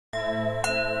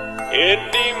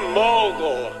Indy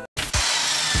Mogul.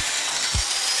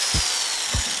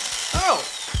 Oh,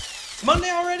 it's Monday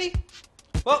already?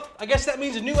 Well, I guess that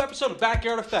means a new episode of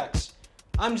Backyard Effects.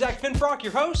 I'm Zack Galafianakis,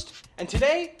 your host, and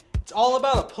today it's all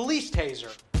about a police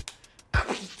taser.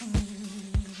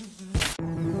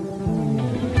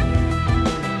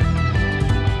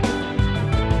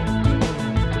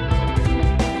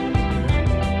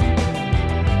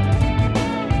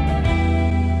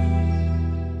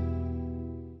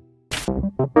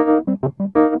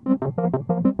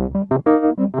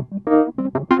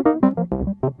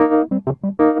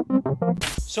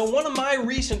 So one of my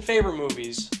recent favorite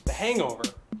movies, The Hangover,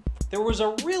 there was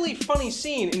a really funny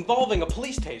scene involving a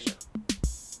police taser.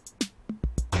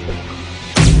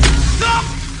 Stop!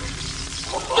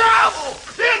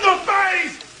 In the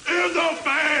face! In the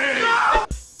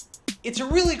face! It's a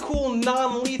really cool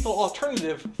non-lethal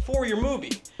alternative for your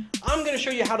movie. I'm going to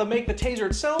show you how to make the taser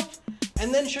itself,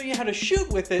 and then show you how to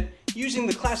shoot with it using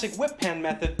the classic whip pan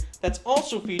method that's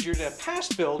also featured in a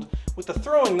past build with the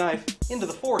throwing knife into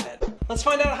the forehead. Let's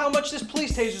find out how much this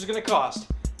police taser is going to cost.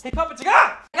 Hey puppets,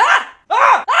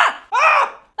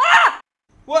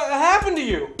 What happened to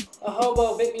you? A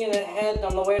hobo bit me in the head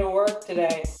on the way to work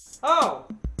today. Oh,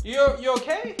 you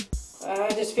okay? I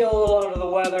just feel a little under the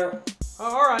weather.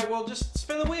 Oh, alright, well just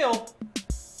spin the wheel.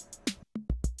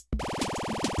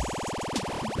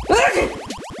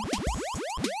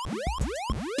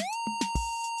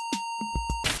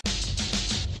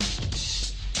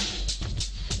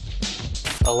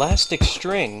 Elastic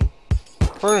string,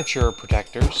 furniture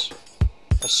protectors,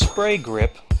 a spray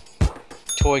grip,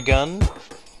 toy gun,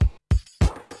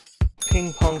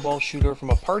 ping pong ball shooter from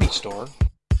a party store,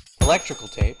 electrical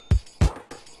tape,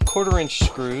 1/4-inch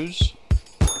screws,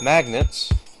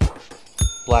 magnets,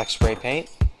 black spray paint,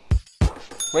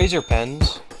 razor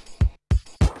pens,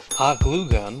 hot glue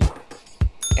gun,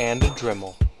 and a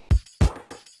Dremel.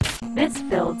 This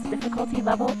build's difficulty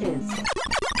level is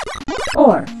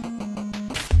 4.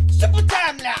 Simple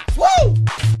time lapse! Woo!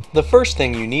 The first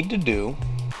thing you need to do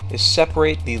is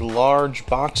separate the large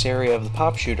box area of the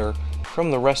pop shooter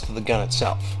from the rest of the gun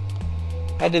itself.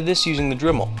 I did this using the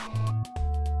Dremel.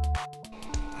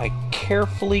 I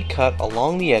carefully cut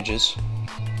along the edges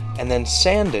and then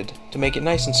sanded to make it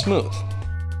nice and smooth.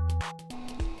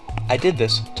 I did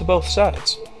this to both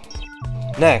sides.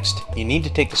 Next, you need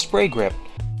to take the spray grip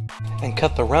and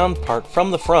cut the round part from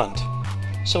the front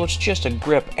so it's just a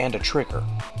grip and a trigger.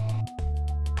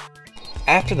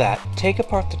 After that, take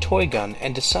apart the toy gun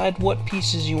and decide what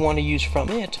pieces you want to use from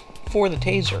it for the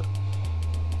taser.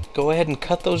 Go ahead and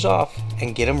cut those off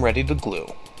and get them ready to glue.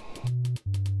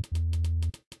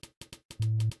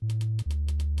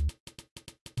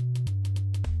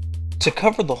 To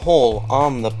cover the hole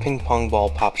on the ping pong ball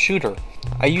pop shooter,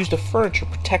 I used a furniture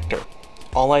protector.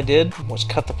 All I did was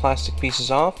cut the plastic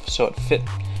pieces off so it fit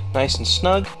nice and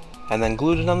snug, and then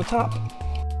glued it on the top.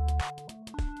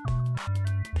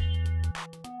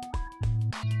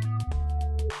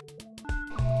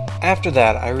 After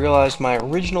that, I realized my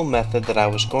original method that I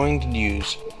was going to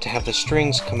use to have the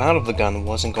strings come out of the gun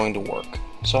wasn't going to work,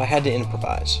 so I had to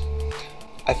improvise.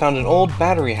 I found an old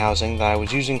battery housing that I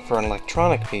was using for an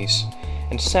electronic piece,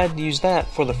 and decided to use that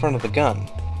for the front of the gun.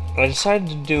 But I decided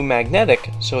to do magnetic,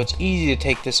 so it's easy to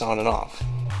take this on and off.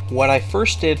 What I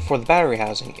first did for the battery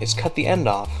housing is cut the end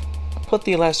off, put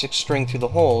the elastic string through the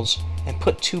holes, and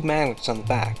put 2 magnets on the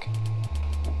back.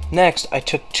 Next, I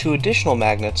took 2 additional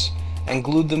magnets and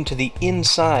glued them to the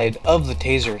inside of the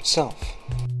taser itself.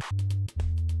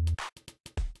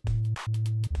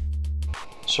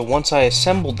 So once I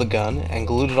assembled the gun and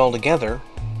glued it all together,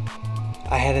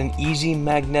 I had an easy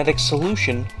magnetic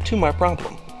solution to my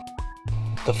problem.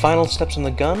 The final steps on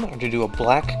the gun are to do a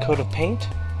black coat of paint,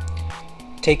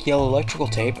 take yellow electrical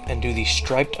tape and do the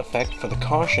striped effect for the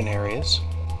caution areas,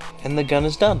 and the gun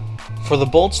is done. For the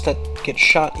bolts that get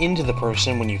shot into the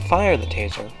person when you fire the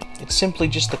taser, it's simply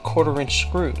just the 1/4-inch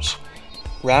screws,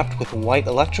 wrapped with white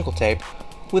electrical tape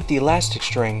with the elastic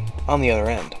string on the other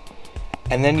end.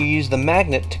 And then you use the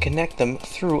magnet to connect them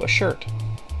through a shirt.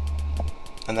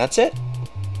 And that's it.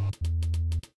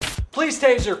 Police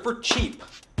taser for cheap.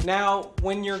 Now,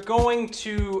 when you're going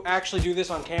to actually do this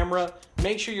on camera,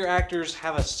 make sure your actors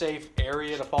have a safe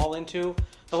area to fall into.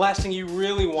 The last thing you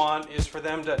really want is for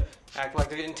them to act like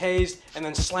they're getting tased and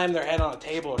then slam their head on a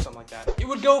table or something like that. It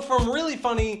would go from really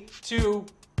funny to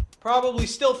probably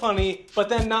still funny, but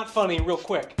then not funny real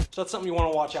quick. So that's something you want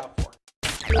to watch out for.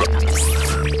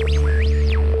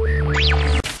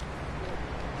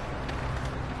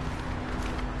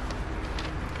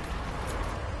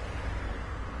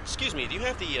 Excuse me, do you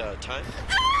have the time?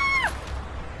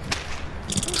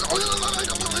 Ah!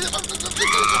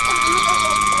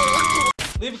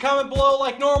 Leave a comment below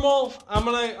like normal. I'm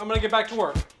gonna get back to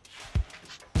work.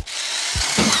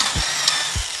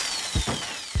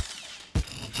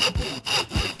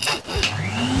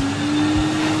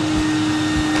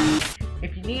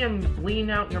 If you need a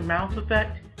lean out your mouth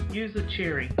effect, use a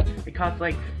cherry. It costs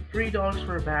like $3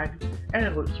 for a bag, and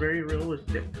it looks very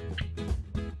realistic.